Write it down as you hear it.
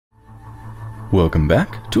Welcome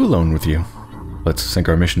back to Alone With You. Let's sync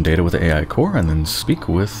our mission data with the AI core and then speak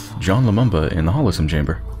with John Lumumba in the holosim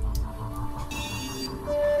chamber.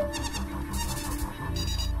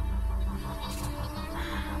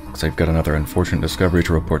 Looks like I've got another unfortunate discovery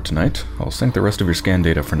to report tonight. I'll sync the rest of your scan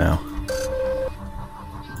data for now.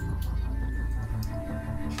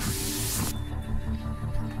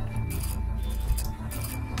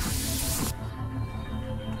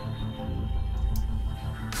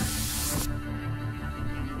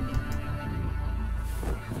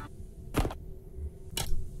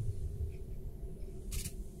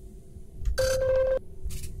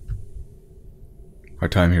 Our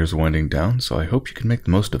time here is winding down, so I hope you can make the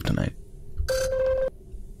most of tonight.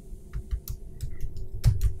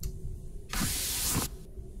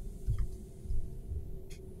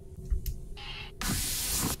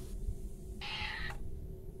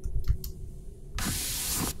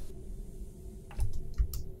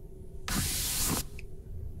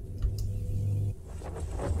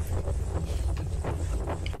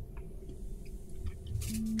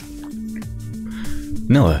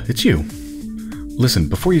 Nella, it's you. Listen,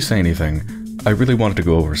 before you say anything, I really wanted to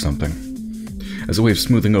go over something. As a way of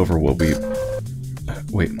smoothing over what we...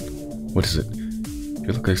 wait, what is it?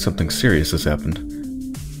 You look like something serious has happened.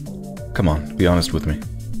 Come on, be honest with me.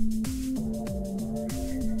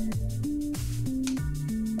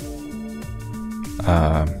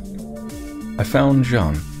 I found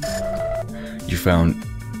Jean. You found...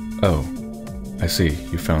 oh, I see,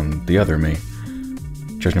 you found the other me.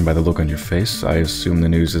 Judging by the look on your face, I assume the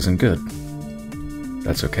news isn't good.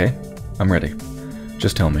 That's okay. I'm ready.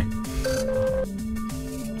 Just tell me.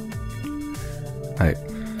 I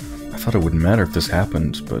thought it wouldn't matter if this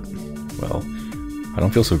happened, but, well, I don't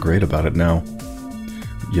feel so great about it now.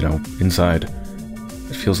 You know, inside,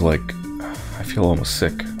 it feels like I feel almost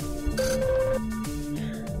sick. I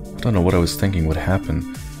don't know what I was thinking would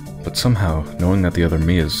happen, but somehow, knowing that the other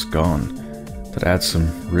me is gone, that adds some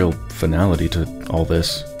real finality to all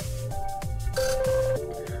this.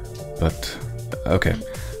 But... okay,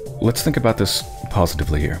 let's think about this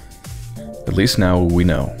positively here. At least now we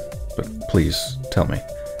know, but please, tell me.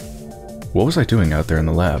 What was I doing out there in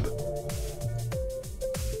the lab?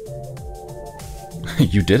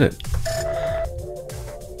 You did it!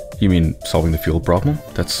 You mean solving the fuel problem?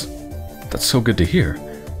 That's so good to hear,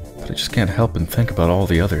 but I just can't help and think about all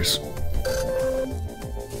the others.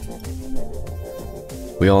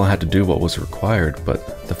 We all had to do what was required,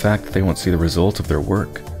 but the fact that they won't see the results of their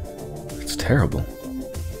work, it's terrible.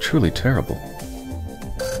 Truly terrible.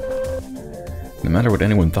 No matter what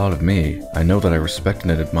anyone thought of me, I know that I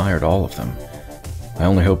respected and admired all of them. I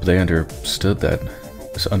only hope they understood that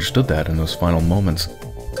in those final moments.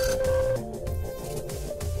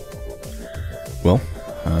 Well,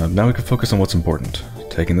 now we can focus on what's important,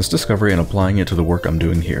 taking this discovery and applying it to the work I'm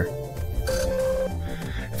doing here.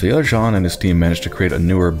 If the other Jean and his team manage to create a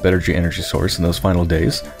newer, better energy source in those final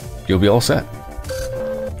days, you'll be all set.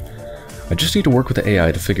 I just need to work with the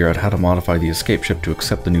AI to figure out how to modify the escape ship to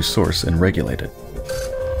accept the new source and regulate it.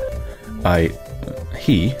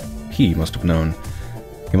 He must have known.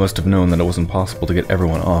 He must have known that it wasn't possible to get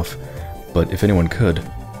everyone off, but if anyone could,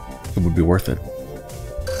 it would be worth it.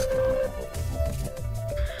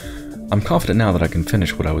 I'm confident now that I can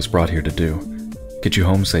finish what I was brought here to do, get you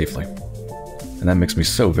home safely, and that makes me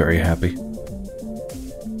so very happy.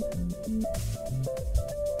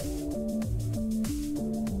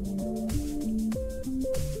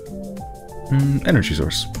 Energy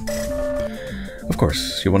source. Of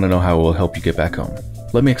course, you want to know how it will help you get back home.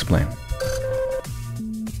 Let me explain.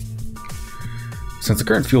 Since the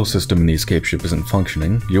current fuel system in the escape ship isn't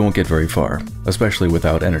functioning, you won't get very far, especially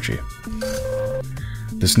without energy.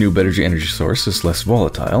 This new energy source is less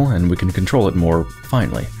volatile, and we can control it more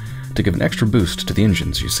finely, to give an extra boost to the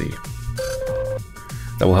engines you see.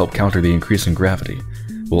 That will help counter the increase in gravity.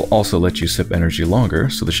 Will also let you sip energy longer,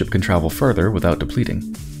 so the ship can travel further without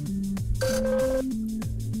depleting.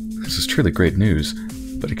 This is truly great news,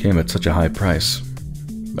 but it came at such a high price.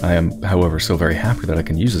 I am, however, so very happy that I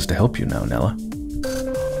can use this to help you now, Nella.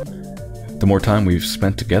 The more time we've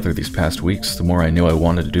spent together these past weeks, the more I knew I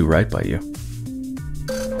wanted to do right by you.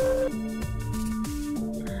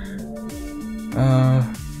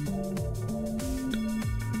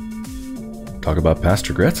 Talk about past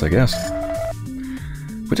regrets, I guess.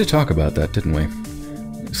 We did talk about that, didn't we?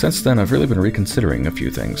 Since then, I've really been reconsidering a few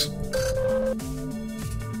things.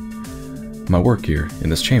 My work here, in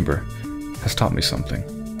this chamber, has taught me something.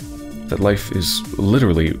 That life is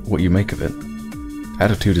literally what you make of it.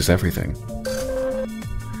 Attitude is everything.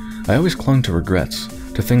 I always clung to regrets,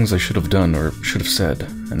 to things I should have done or should have said,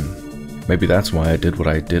 and maybe that's why I did what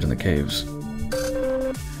I did in the caves.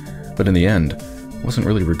 But in the end, it wasn't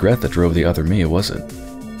really regret that drove the other me, was it?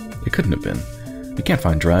 It couldn't have been. You can't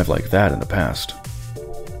find drive like that in the past.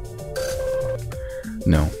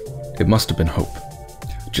 No, it must have been hope.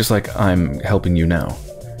 Just like I'm helping you now.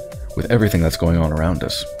 With everything that's going on around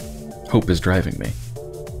us, hope is driving me.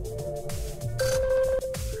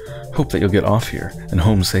 Hope that you'll get off here and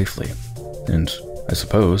home safely. And, I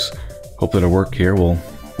suppose, hope that our work here will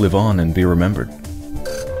live on and be remembered.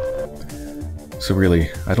 So really,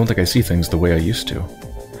 I don't think I see things the way I used to.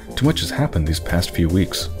 Too much has happened these past few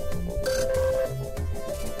weeks.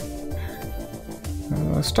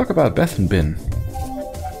 Let's talk about Beth and Bin.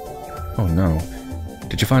 Oh no.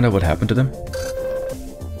 Did you find out what happened to them?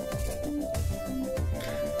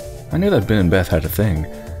 I knew that Bin and Beth had a thing,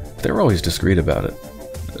 but they were always discreet about it.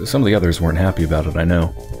 Some of the others weren't happy about it, I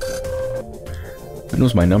know. Bin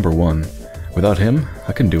was my number one. Without him,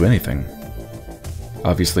 I couldn't do anything.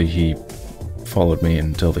 Obviously, he followed me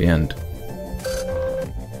until the end.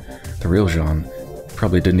 The real Jean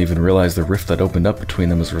probably didn't even realize the rift that opened up between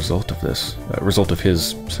them as a result of this, a result of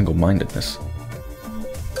his single-mindedness.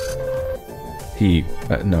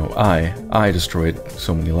 I destroyed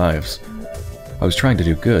so many lives. I was trying to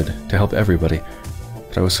do good, to help everybody,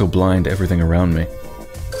 but I was so blind to everything around me.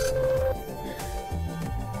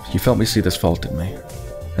 You felt me see this fault in me,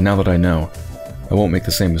 and now that I know, I won't make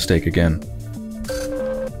the same mistake again.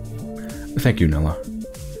 Thank you, Nella.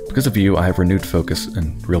 Because of you, I have renewed focus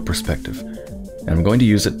and real perspective, and I'm going to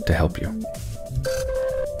use it to help you.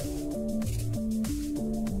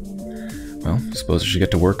 Well, I suppose you should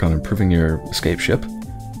get to work on improving your escape ship.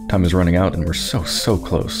 Time is running out and we're so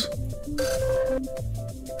close.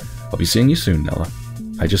 I'll be seeing you soon, Nella.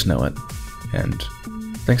 I just know it. And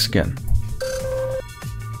thanks again.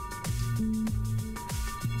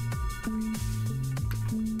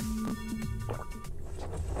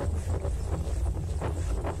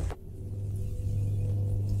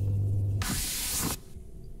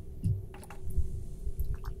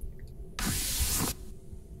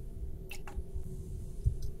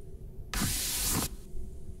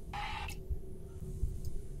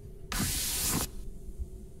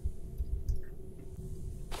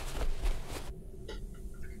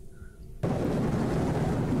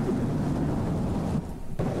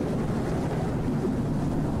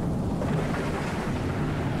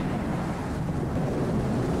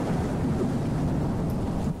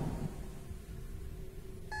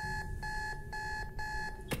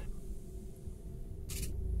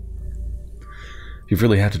 You've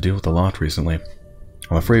really had to deal with a lot recently.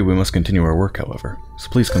 I'm afraid we must continue our work, however, so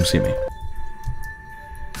please come see me.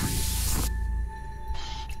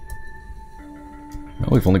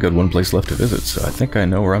 Well, we've only got one place left to visit, so I think I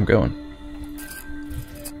know where I'm going.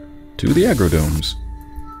 To the Agrodomes.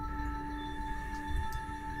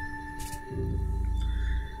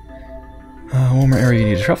 Warmer area you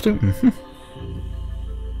need to travel to?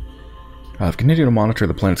 I've continued to monitor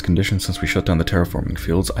the planet's condition since we shut down the terraforming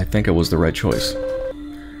fields. I think it was the right choice.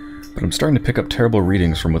 But I'm starting to pick up terrible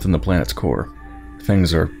readings from within the planet's core.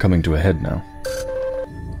 Things are coming to a head now.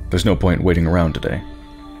 There's no point waiting around today.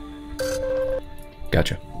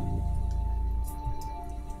 Gotcha.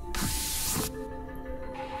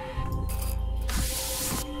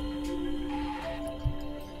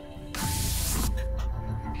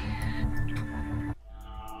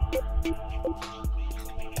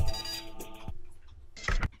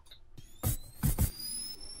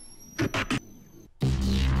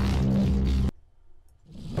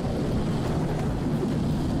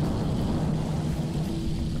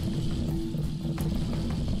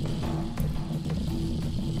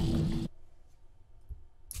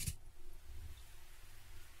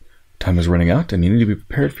 Time is running out, and you need to be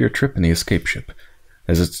prepared for your trip in the escape ship.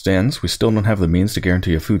 As it stands, we still don't have the means to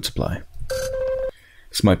guarantee a food supply.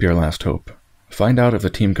 This might be our last hope. Find out if the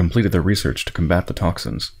team completed their research to combat the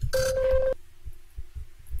toxins.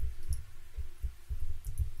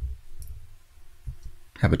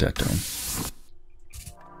 Habitat Dome.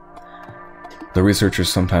 The researchers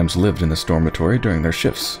sometimes lived in this dormitory during their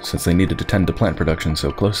shifts, since they needed to tend to plant production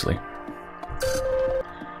so closely.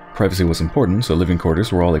 Privacy was important, so living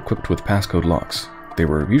quarters were all equipped with passcode locks. They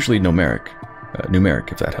were usually numeric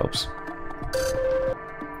if that helps.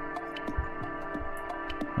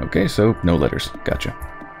 Okay, so no letters. Gotcha.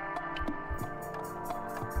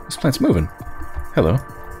 This plant's moving. Hello.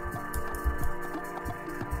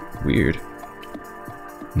 Weird.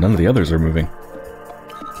 None of the others are moving.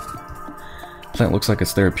 Plant looks like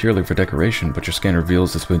it's there purely for decoration, but your scan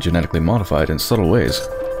reveals it's been genetically modified in subtle ways.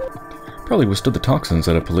 Probably withstood the toxins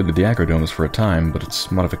that had polluted the agrodomes for a time, but its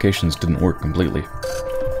modifications didn't work completely.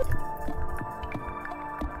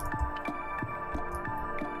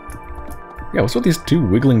 Yeah, what's with these two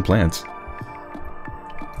wiggling plants?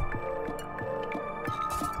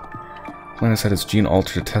 Plant has had its gene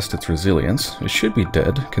altered to test its resilience. It should be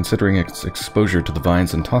dead, considering its exposure to the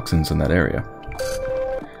vines and toxins in that area.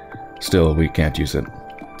 Still, we can't use it.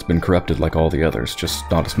 It's been corrupted like all the others, just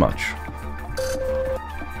not as much.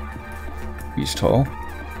 East Hall.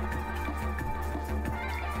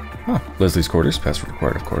 Ah, Leslie's quarters. Password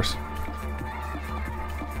required, of course.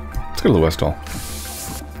 Let's go to the West Hall.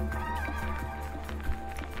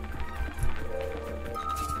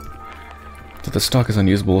 Though the stock is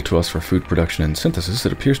unusable to us for food production and synthesis,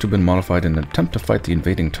 it appears to have been modified in an attempt to fight the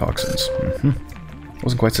invading toxins.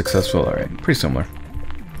 Wasn't quite successful, alright. Pretty similar.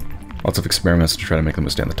 Lots of experiments to try to make them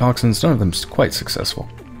withstand the toxins, none of them quite successful.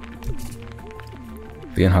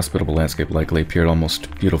 The inhospitable landscape likely appeared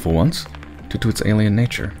almost beautiful once, due to its alien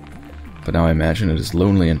nature. But now I imagine it is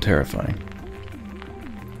lonely and terrifying.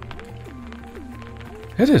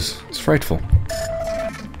 It is. It's frightful.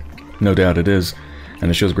 No doubt it is, and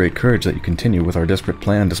it shows great courage that you continue with our desperate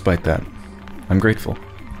plan despite that. I'm grateful.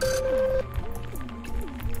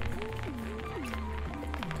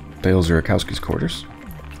 Dale Zurikowski's quarters.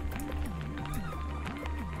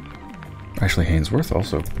 Ashley Hainsworth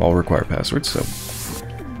also all require passwords, so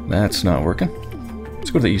that's not working. Let's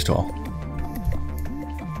go to the East Hall.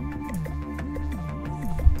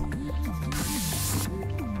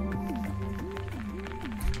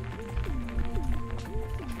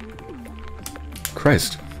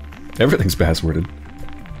 Christ, everything's passworded.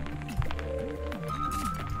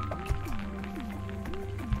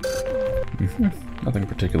 Nothing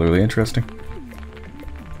particularly interesting.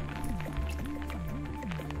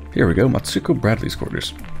 Here we go, Matsuko Bradley's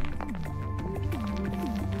quarters.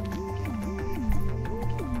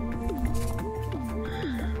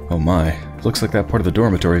 Oh my, looks like that part of the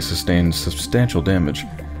dormitory sustained substantial damage.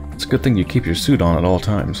 It's a good thing you keep your suit on at all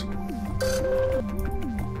times.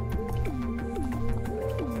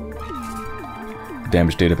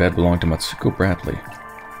 Damaged datapad belonged to Matsuko Bradley,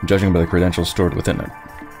 judging by the credentials stored within it.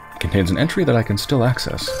 It contains an entry that I can still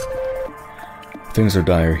access. Things are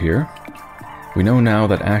dire here. We know now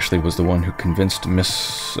that Ashley was the one who convinced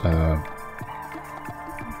Miss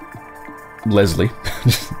Leslie,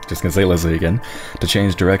 just gonna say Leslie again, to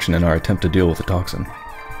change direction in our attempt to deal with the toxin.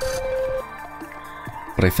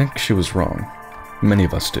 But I think she was wrong. Many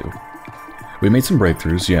of us do. We made some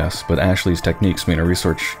breakthroughs, yes, but Ashley's techniques mean our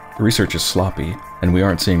research is sloppy, and we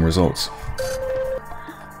aren't seeing results.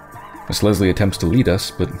 Miss Leslie attempts to lead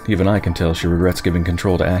us, but even I can tell she regrets giving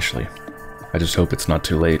control to Ashley. I just hope it's not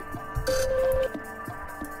too late.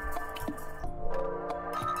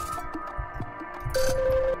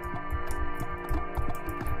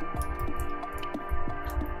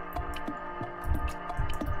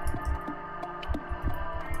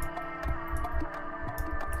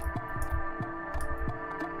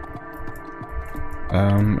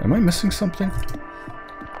 Am I missing something?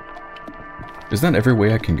 Is that every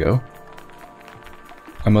way I can go?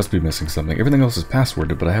 I must be missing something. Everything else is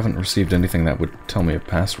passworded, but I haven't received anything that would tell me a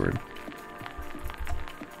password.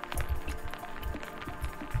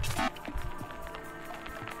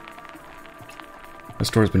 The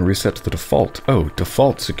store has been reset to the default. Oh,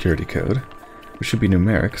 default security code. Which should be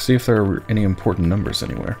numeric. See if there are any important numbers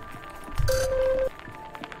anywhere.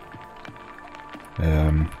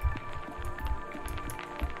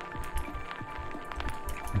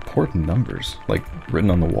 Important numbers? Like,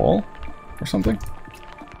 written on the wall? Or something?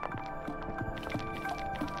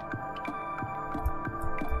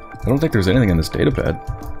 I don't think there's anything in this datapad.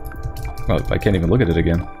 Well, I can't even look at it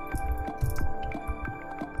again.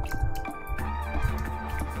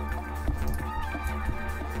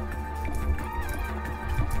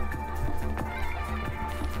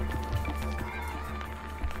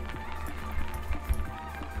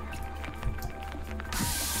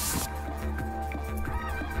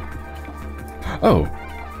 Oh,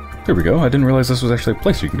 here we go. I didn't realize this was actually a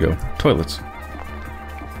place you can go. Toilets.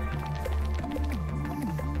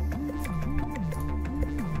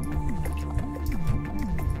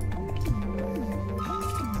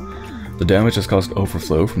 The damage has caused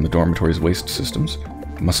overflow from the dormitory's waste systems.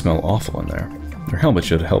 It must smell awful in there. Your helmet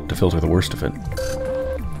should help to filter the worst of it.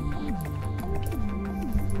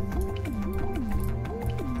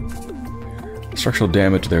 Structural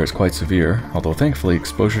damage there is quite severe, although thankfully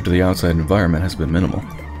exposure to the outside environment has been minimal.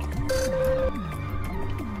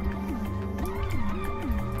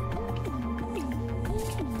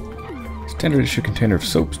 Standard issue container of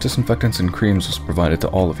soaps, disinfectants, and creams was provided to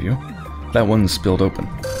all of you. That one spilled open.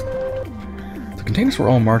 The containers were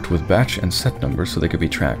all marked with batch and set numbers so they could be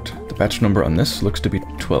tracked. The batch number on this looks to be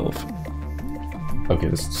 12. Okay,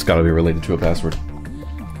 this has got to be related to a password.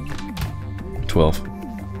 12.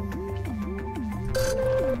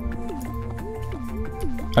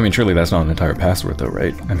 I mean, surely that's not an entire password though,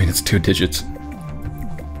 right? I mean, it's 2 digits.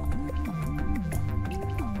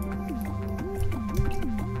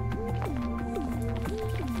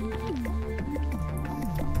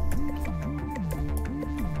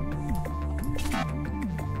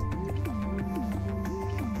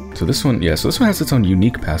 So this one, yeah, so this one has its own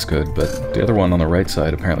unique passcode, but the other one on the right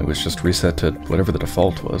side apparently was just reset to whatever the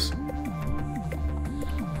default was.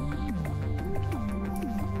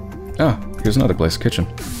 Ah, here's another place, kitchen.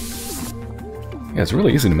 Yeah, it's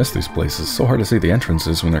really easy to miss these places. It's so hard to see the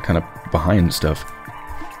entrances when they're kind of behind stuff.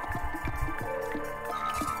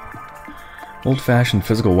 Old-fashioned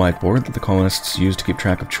physical whiteboard that the colonists used to keep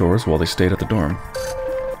track of chores while they stayed at the dorm.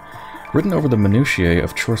 Written over the minutiae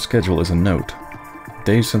of chore schedule is a note.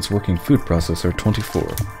 Days since working food processor, 24.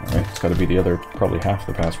 Alright, it's gotta be the other, probably half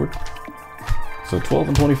the password. So 12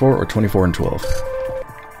 and 24, or 24 and 12.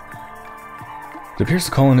 It appears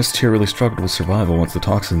the colonists here really struggled with survival once the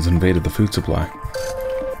toxins invaded the food supply.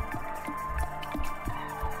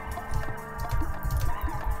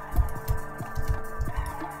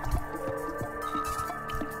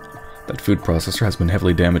 That food processor has been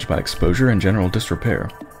heavily damaged by exposure and general disrepair.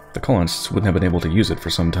 The colonists wouldn't have been able to use it for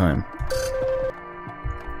some time.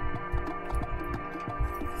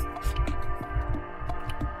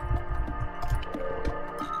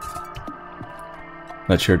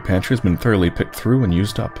 That shared pantry has been thoroughly picked through and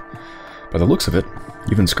used up. By the looks of it,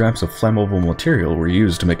 even scraps of flammable material were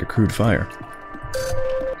used to make a crude fire.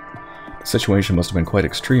 The situation must have been quite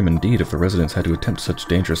extreme indeed if the residents had to attempt such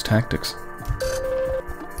dangerous tactics.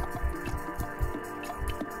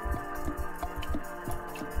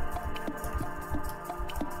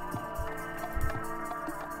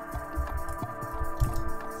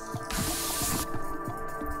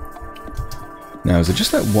 Now, is it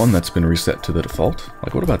just that one that's been reset to the default?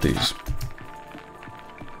 Like, what about these?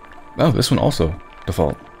 Oh, this one also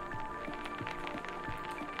default.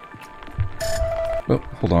 Oh,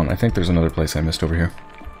 hold on. I think there's another place I missed over here.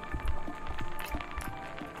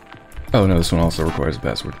 Oh, no, this one also requires a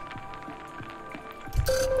password.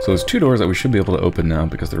 So there's 2 doors that we should be able to open now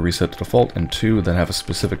because they're reset to default, and 2 that have a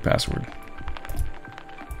specific password.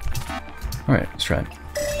 Alright, let's try it.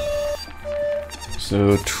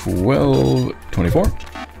 So 12, 24,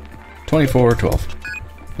 24, 12.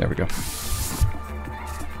 There we go.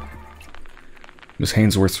 Miss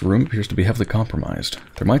Hainsworth's room appears to be heavily compromised.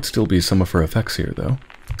 There might still be some of her effects here, though.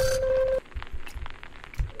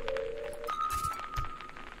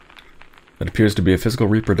 It appears to be a physical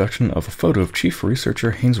reproduction of a photo of Chief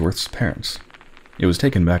Researcher Hainsworth's parents. It was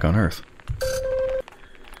taken back on Earth.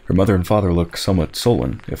 Her mother and father look somewhat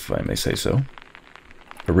sullen, if I may say so.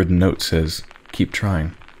 A written note says, "Keep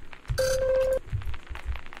trying."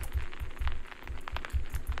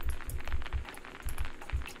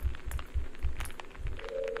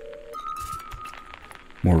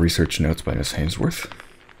 More research notes by Miss Hainsworth.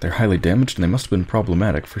 They're highly damaged and they must have been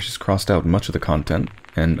problematic, for she's crossed out much of the content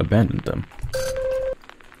and abandoned them.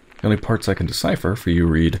 The only parts I can decipher for you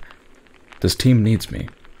read, "This team needs me.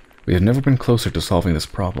 We have never been closer to solving this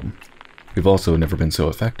problem. We've also never been so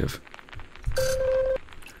effective.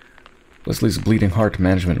 Leslie's bleeding heart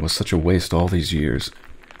management was such a waste all these years.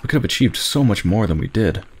 We could have achieved so much more than we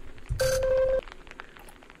did.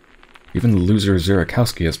 Even the loser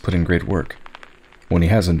Zirakowski has put in great work, when he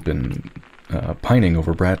hasn't been pining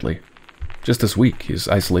over Bradley. Just this week, he's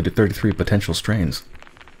isolated 33 potential strains.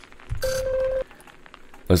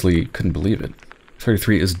 Leslie couldn't believe it.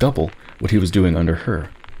 33 is double what he was doing under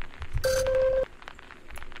her.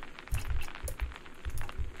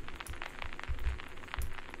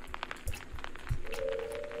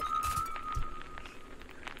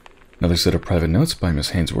 Another set of private notes by Miss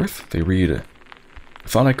Hainsworth. They read,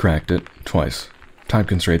 "Thought I cracked it, twice. Time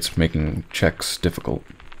constraints making checks difficult.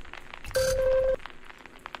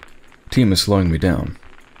 Team is slowing me down.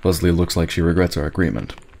 Leslie looks like she regrets our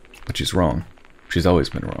agreement. But she's wrong. She's always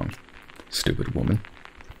been wrong. Stupid woman.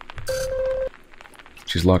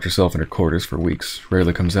 She's locked herself in her quarters for weeks,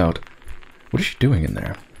 rarely comes out. What is she doing in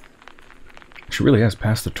there? She really has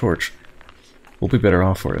passed the torch. We'll be better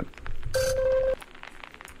off for it.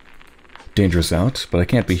 Dangerous out, but I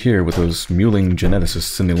can't be here with those mewling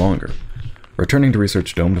geneticists any longer. Returning to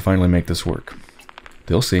Research Dome to finally make this work.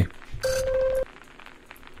 They'll see."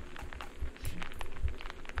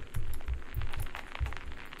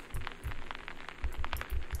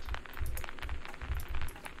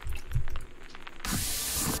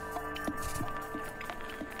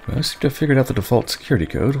 Well, I seem to have figured out the default security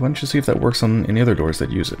code. Why don't you see if that works on any other doors that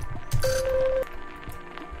use it?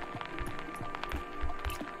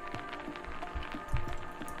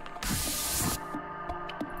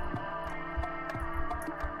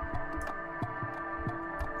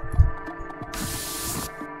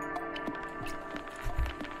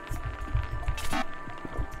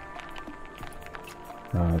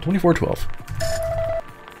 2412.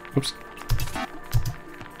 Oops.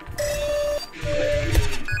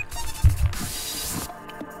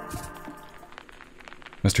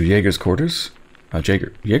 Mr. Jaeger's quarters.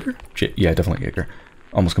 Jaeger? Yeah, definitely Jaeger.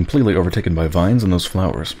 Almost completely overtaken by vines and those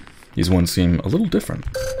flowers. These ones seem a little different.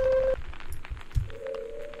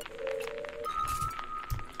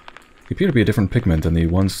 They appear to be a different pigment than the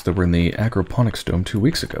ones that were in the agroponics dome 2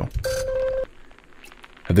 weeks ago.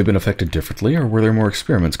 Have they been affected differently, or were there more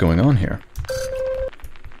experiments going on here?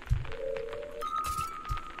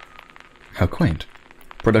 How quaint.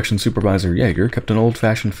 Production supervisor Jaeger kept an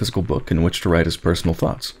old-fashioned physical book in which to write his personal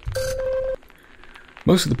thoughts.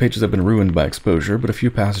 Most of the pages have been ruined by exposure, but a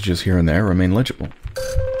few passages here and there remain legible.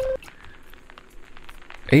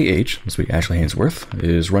 A.H., this week Ashley Hainsworth,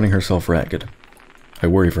 is running herself ragged. I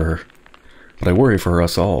worry for her. But I worry for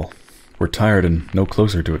us all. We're tired and no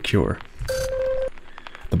closer to a cure.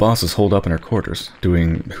 The boss is holed up in her quarters,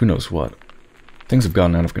 doing who knows what. Things have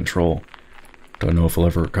gotten out of control. Don't know if we'll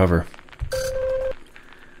ever recover.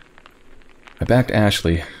 I backed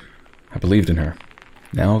Ashley. I believed in her.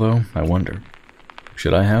 Now, though, I wonder.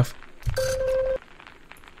 Should I have?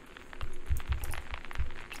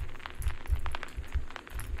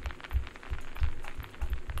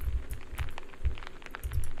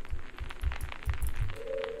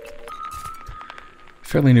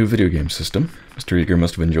 Fairly new video game system. Mr. Eager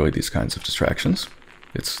must have enjoyed these kinds of distractions.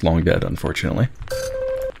 It's long dead, unfortunately.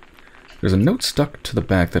 There's a note stuck to the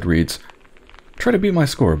back that reads, "Try to beat my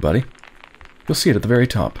score, buddy." You'll see it at the very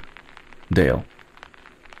top. Dale.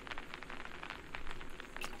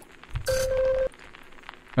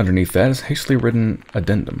 Underneath that is hastily written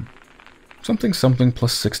addendum. Something something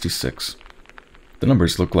plus 66. The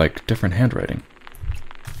numbers look like different handwriting.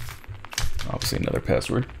 Obviously another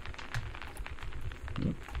password.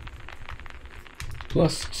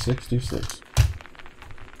 Plus 66.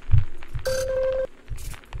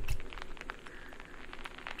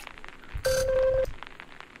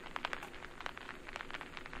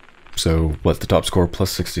 So, what's the top score plus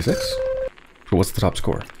 66? Or what's the top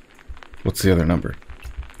score? What's the other number?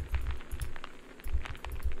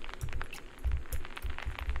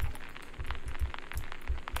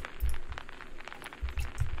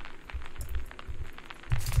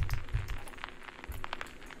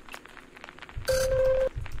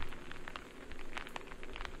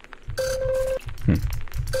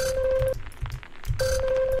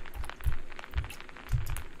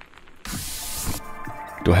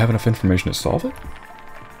 Do I have enough information to solve it?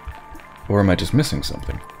 Or am I just missing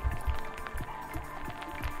something?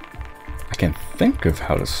 I can't think of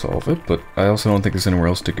how to solve it, but I also don't think there's anywhere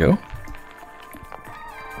else to go.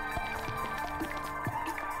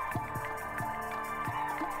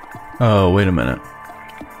 Oh, wait a minute.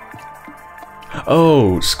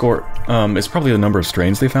 Oh, score. It's probably the number of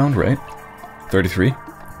strains they found, right? 33?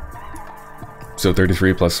 So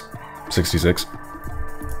 33 plus 66.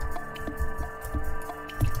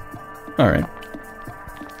 Alright.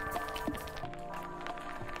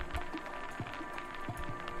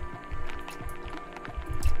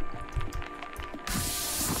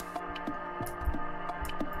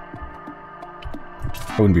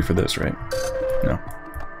 It wouldn't be for this, right? No.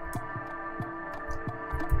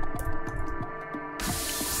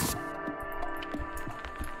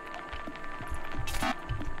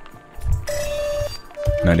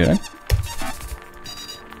 $99?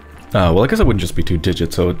 Well, I guess it wouldn't just be 2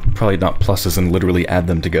 digits, so it'd probably not pluses and literally add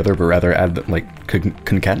them together, but rather add them, like,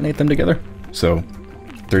 concatenate them together. So,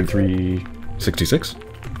 3366?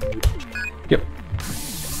 Yep.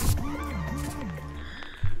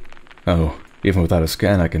 Oh, even without a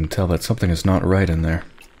scan, I can tell that something is not right in there.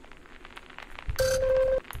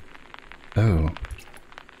 Oh.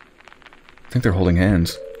 I think they're holding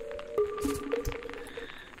hands.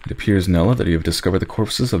 It appears, Nella, that you have discovered the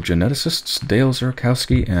corpses of geneticists Dale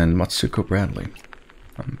Zurkowski and Matsuko Bradley.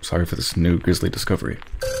 I'm sorry for this new grisly discovery.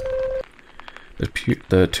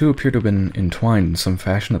 The two appear to have been entwined in some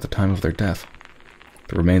fashion at the time of their death.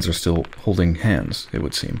 The remains are still holding hands, it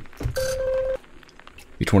would seem.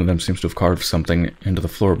 Each one of them seems to have carved something into the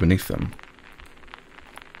floor beneath them.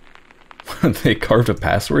 They carved a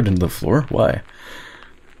password into the floor? Why?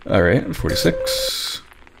 Alright, 46...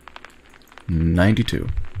 92.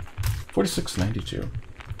 4692.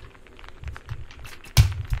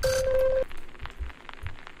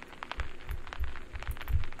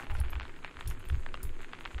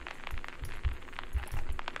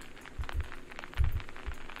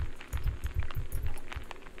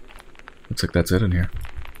 Looks like that's it in here.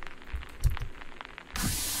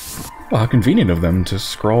 Well, how convenient of them to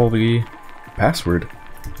scrawl the password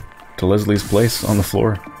to Leslie's place on the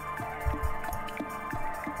floor.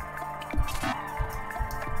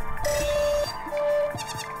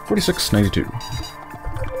 4692.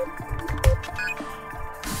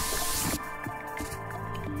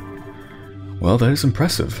 Well, that is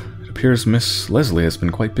impressive. It appears Miss Leslie has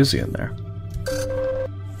been quite busy in there.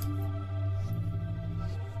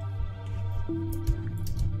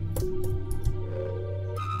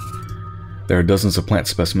 There are dozens of plant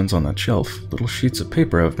specimens on that shelf. Little sheets of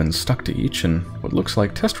paper have been stuck to each, and what looks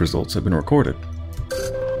like test results have been recorded.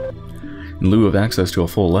 In lieu of access to a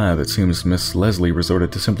full lab, it seems Miss Leslie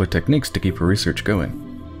resorted to simpler techniques to keep her research going.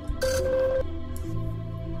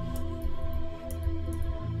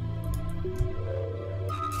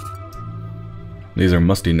 These are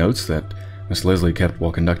musty notes that Miss Leslie kept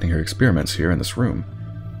while conducting her experiments here in this room.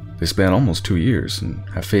 They span almost 2 years and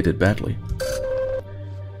have faded badly.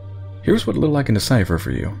 Here's what little I can decipher for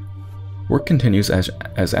you. Work continues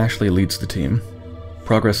as Ashley leads the team.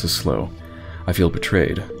 Progress is slow. I feel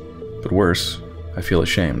betrayed. But worse, I feel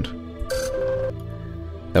ashamed.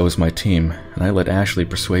 That was my team, and I let Ashley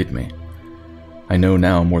persuade me. I know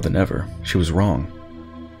now more than ever, she was wrong.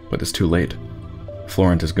 But it's too late.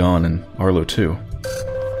 Florent is gone, and Arlo too.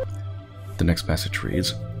 The next passage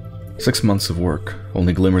reads, 6 months of work,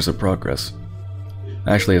 only glimmers of progress.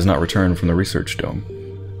 Ashley has not returned from the research dome.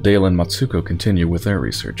 Dale and Matsuko continue with their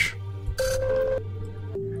research.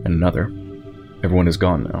 And another. Everyone is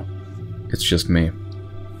gone now. It's just me.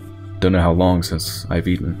 Don't know how long since I've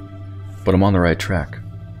eaten, but I'm on the right track.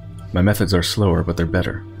 My methods are slower, but they're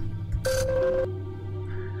better.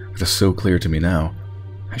 It is so clear to me now.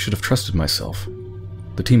 I should have trusted myself.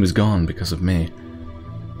 The team is gone because of me.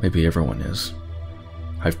 Maybe everyone is.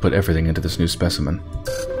 I've put everything into this new specimen.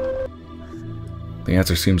 The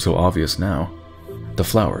answer seems so obvious now. The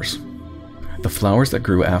flowers. The flowers that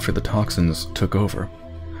grew after the toxins took over.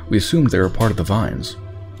 We assumed they were part of the vines,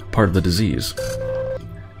 part of the disease.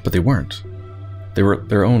 But they weren't. They were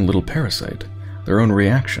their own little parasite, their own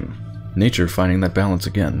reaction, nature finding that balance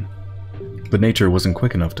again. But nature wasn't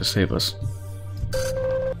quick enough to save us.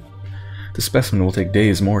 The specimen will take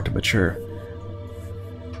days more to mature.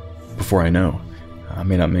 Before I know, I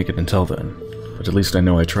may not make it until then, but at least I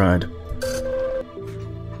know I tried. It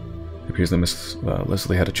appears that Miss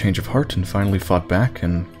Leslie had a change of heart and finally fought back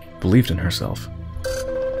and believed in herself.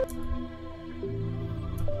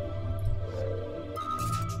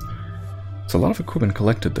 It's a lot of equipment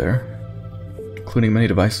collected there, including many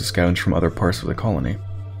devices scavenged from other parts of the colony.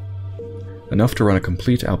 Enough to run a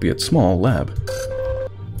complete, albeit small, lab.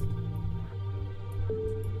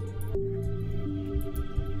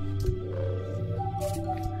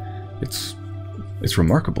 It's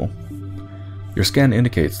remarkable. Your scan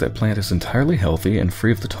indicates that plant is entirely healthy and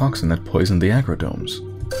free of the toxin that poisoned the agrodomes.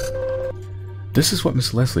 This is what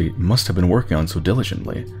Miss Leslie must have been working on so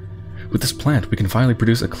diligently. With this plant, we can finally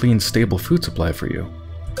produce a clean, stable food supply for you.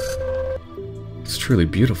 It's truly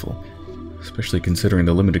beautiful, especially considering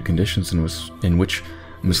the limited conditions in which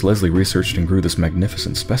Miss Leslie researched and grew this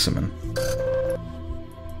magnificent specimen.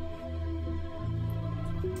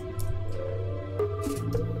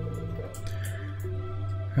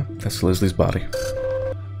 Yep, that's Leslie's body.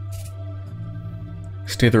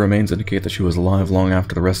 State of the remains indicate that she was alive long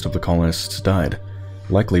after the rest of the colonists died,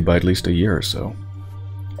 likely by at least a year or so.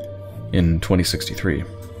 In 2063.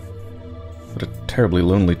 What a terribly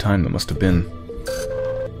lonely time that must have been.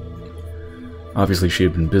 Obviously she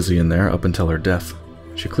had been busy in there up until her death.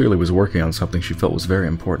 She clearly was working on something she felt was very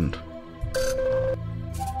important.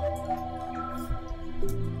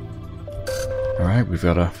 Alright, we've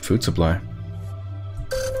got a food supply.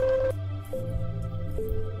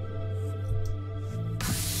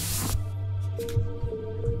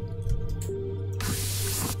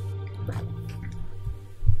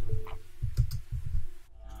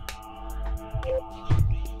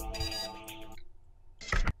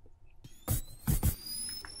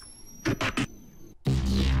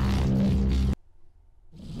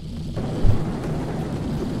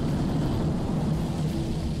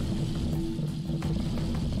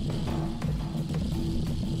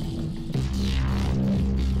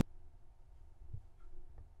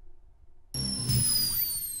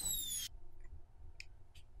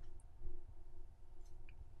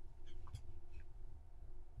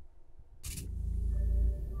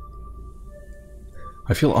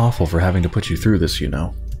 I feel awful for having to put you through this, you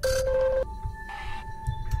know.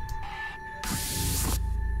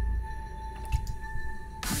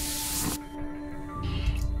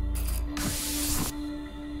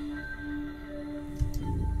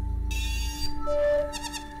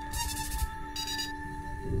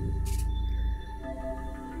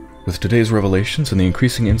 With today's revelations and the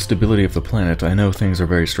increasing instability of the planet, I know things are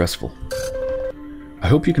very stressful. I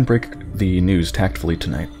hope you can break the news tactfully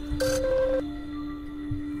tonight.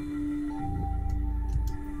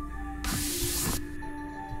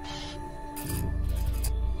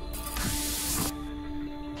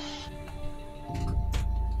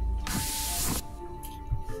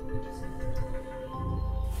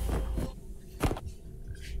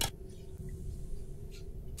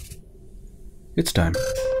 It's time.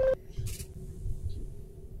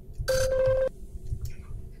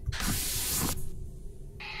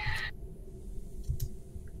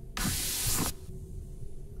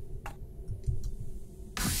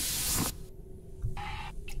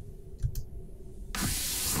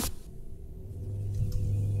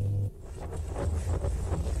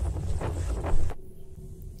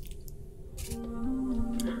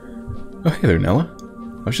 Oh, hey there, Nella.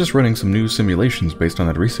 I was just running some new simulations based on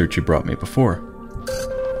that research you brought me before.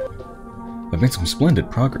 I've made some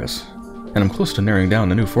splendid progress, and I'm close to narrowing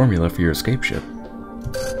down a new formula for your escape ship.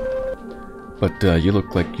 But you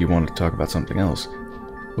look like you wanted to talk about something else.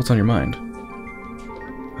 What's on your mind?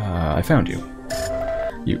 I found you.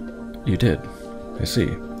 You did. I see.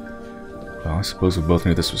 Well, I suppose we both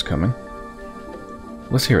knew this was coming.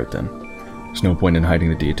 Let's hear it then. There's no point in hiding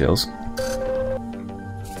the details.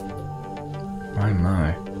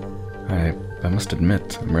 My. I must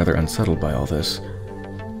admit, I'm rather unsettled by all this.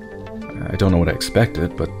 I don't know what I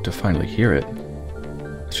expected, but to finally hear it,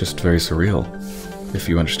 it's just very surreal, if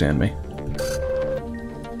you understand me.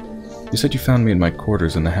 You said you found me in my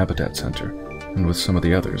quarters in the Habitat Center, and with some of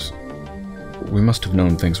the others. We must have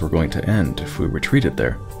known things were going to end if we retreated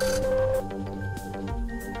there.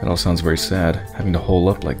 It all sounds very sad, having to hole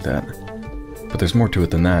up like that. But there's more to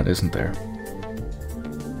it than that, isn't there?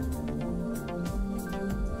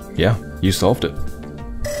 Yeah, you solved it.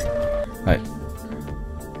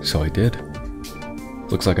 So I did.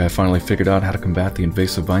 Looks like I finally figured out how to combat the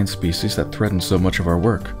invasive vine species that threaten so much of our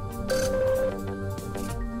work.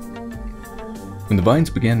 When the vines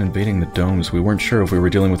began invading the domes, we weren't sure if we were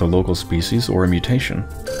dealing with a local species or a mutation.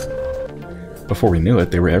 Before we knew it,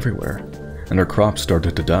 they were everywhere, and our crops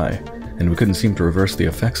started to die, and we couldn't seem to reverse the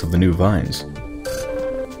effects of the new vines.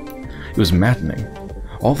 It was maddening.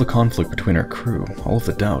 All the conflict between our crew, all of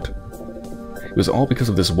the doubt. It was all because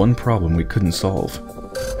of this one problem we couldn't solve.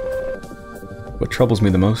 What troubles me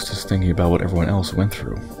the most is thinking about what everyone else went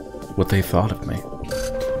through, what they thought of me.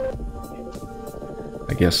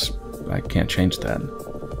 I guess I can't change that,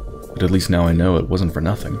 but at least now I know it wasn't for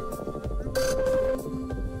nothing.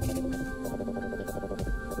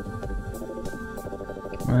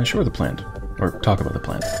 Show her the plant, or talk about the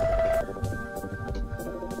plant.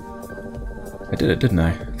 I did it, didn't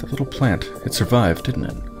I? The little plant, it survived, didn't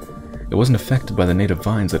it? It wasn't affected by the native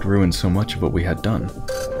vines that ruined so much of what we had done.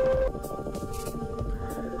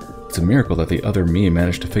 It's a miracle that the other me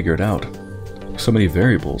managed to figure it out. So many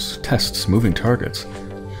variables, tests, moving targets,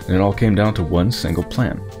 and it all came down to one single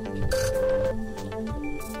plan.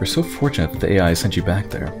 We're so fortunate that the AI sent you back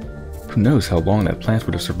there. Who knows how long that plant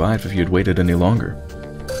would have survived if you had waited any longer.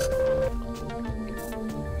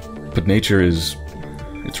 But nature it's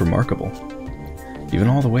remarkable. Even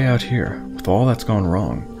all the way out here, with all that's gone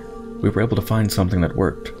wrong, we were able to find something that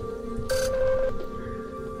worked.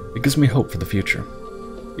 It gives me hope for the future.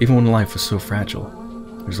 Even when life was so fragile,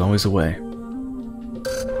 there's always a way.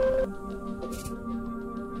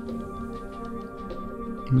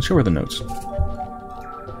 Let's show her the notes.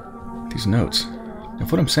 These notes. If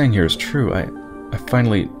what I'm saying here is true, I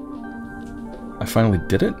finally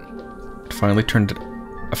did it? I finally turned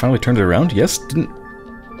it around? Yes?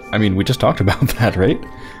 I mean, we just talked about that, right?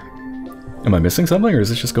 Am I missing something, or is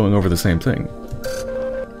this just going over the same thing?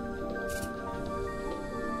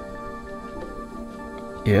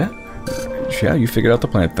 Yeah? Yeah, you figured out the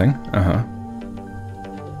plant thing. Uh-huh.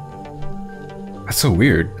 That's so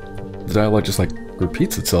weird. The dialogue just, like,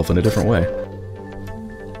 repeats itself in a different way.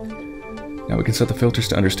 Now we can set the filters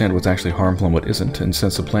to understand what's actually harmful and what isn't, and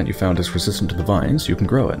since the plant you found is resistant to the vines, you can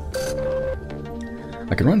grow it.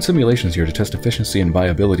 I can run simulations here to test efficiency and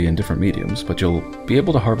viability in different mediums, but you'll be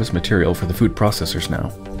able to harvest material for the food processors now.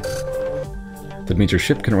 That means your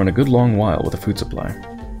ship can run a good long while with a food supply.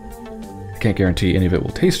 I can't guarantee any of it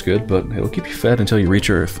will taste good, but it'll keep you fed until you reach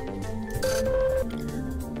Earth.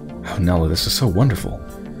 Oh, Nella, this is so wonderful.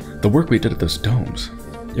 The work we did at those domes,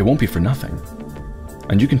 it won't be for nothing.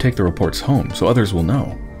 And you can take the reports home, so others will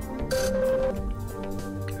know.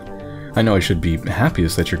 I know I should be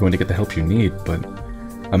happiest that you're going to get the help you need, but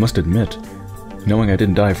I must admit, knowing I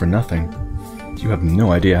didn't die for nothing, you have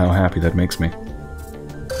no idea how happy that makes me.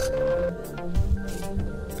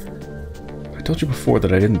 I told you before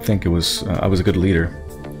that I didn't think I was a good leader,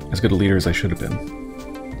 as good a leader as I should have been.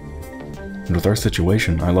 And with our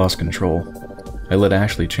situation, I lost control. I let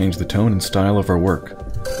Ashley change the tone and style of our work.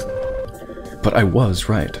 But I was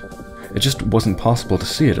right. It just wasn't possible to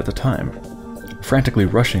see it at the time. Frantically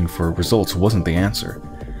rushing for results wasn't the answer,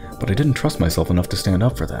 but I didn't trust myself enough to stand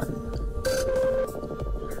up for that.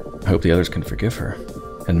 I hope the others can forgive her,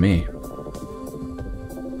 and me.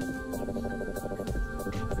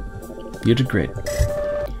 You did great.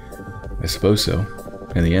 I suppose so,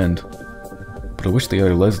 in the end. But I wish the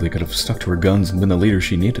other Leslie could have stuck to her guns and been the leader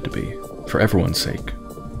she needed to be, for everyone's sake.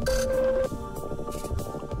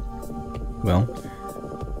 Well,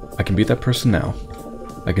 I can beat that person now.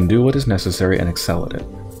 I can do what is necessary and excel at it.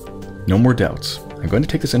 No more doubts. I'm going to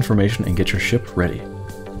take this information and get your ship ready.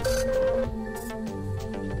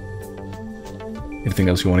 Anything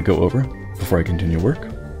else you want to go over before I continue work?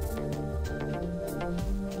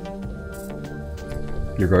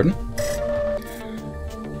 Your garden?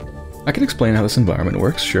 I can explain how this environment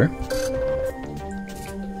works, sure.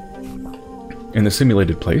 In the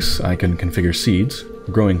simulated place, I can configure seeds,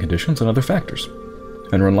 growing conditions, and other factors,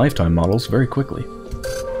 and run lifetime models very quickly.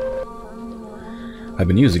 I've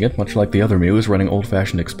been using it, much like the other Mew is running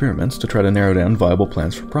old-fashioned experiments to try to narrow down viable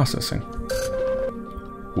plans for processing.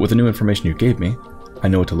 With the new information you gave me, I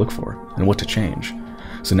know what to look for, and what to change,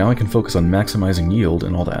 so now I can focus on maximizing yield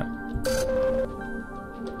and all that.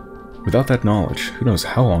 Without that knowledge, who knows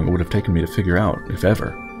how long it would have taken me to figure out, if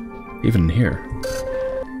ever, even in here.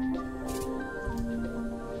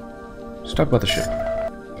 Let's talk about the ship.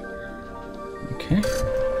 Okay.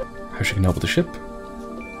 How she can help with the ship?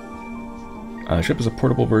 The ship is a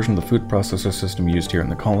portable version of the food processor system used here in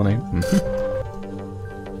the colony.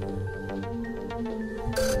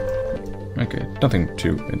 Okay, nothing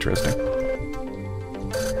too interesting.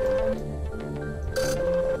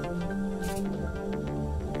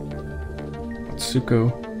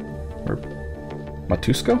 Matsuko? Or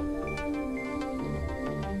Matusko?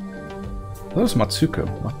 That was Matsuko.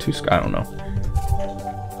 Matusko? I don't know.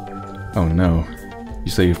 Oh no.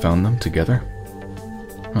 You say you found them together?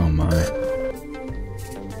 Oh my.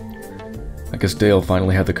 I guess Dale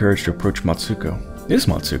finally had the courage to approach Matsuko. It is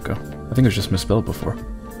Matsuko. I think it was just misspelled before.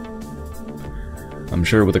 I'm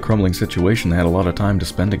sure with the crumbling situation they had a lot of time to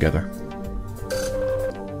spend together.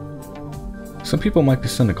 Some people might be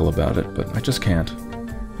cynical about it, but I just can't.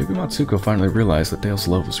 Maybe Matsuko finally realized that Dale's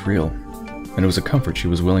love was real, and it was a comfort she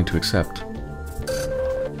was willing to accept.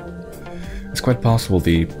 It's quite possible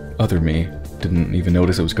the other me didn't even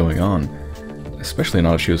notice it was going on, especially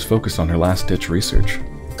not if she was focused on her last-ditch research.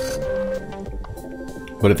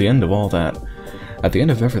 But at the end of all that, at the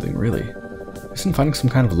end of everything really, isn't finding some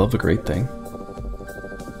kind of love a great thing?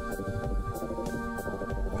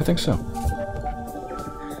 I think so.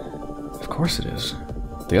 Of course it is.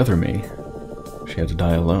 The other me, she had to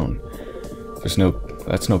die alone. That's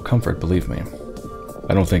no comfort, believe me.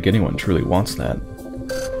 I don't think anyone truly wants that.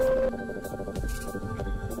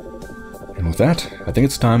 And with that, I think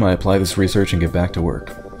it's time I apply this research and get back to work.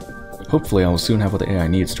 Hopefully I will soon have what the AI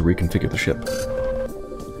needs to reconfigure the ship.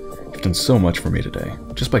 You've done so much for me today,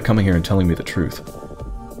 just by coming here and telling me the truth.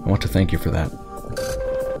 I want to thank you for that.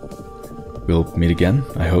 We'll meet again,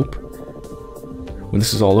 I hope, when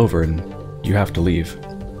this is all over and you have to leave.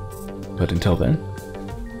 But until then,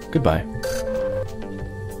 goodbye.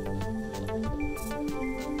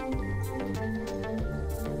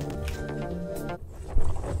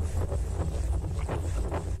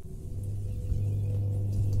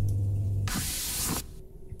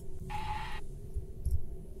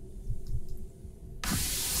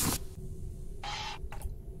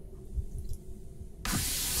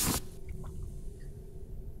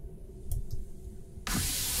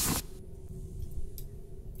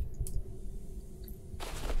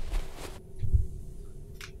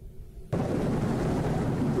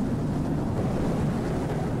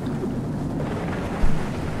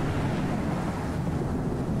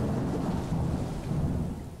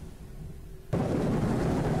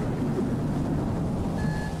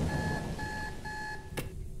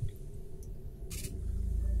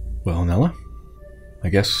 Well, Nella, I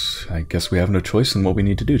guess we have no choice in what we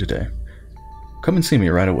need to do today. Come and see me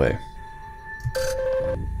right away.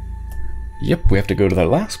 Yep, we have to go to that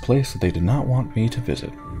last place that they did not want me to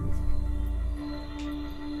visit.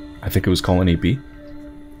 I think it was Colony B.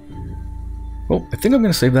 Well, I think I'm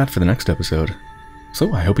going to save that for the next episode.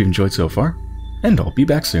 So I hope you enjoyed so far, and I'll be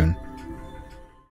back soon.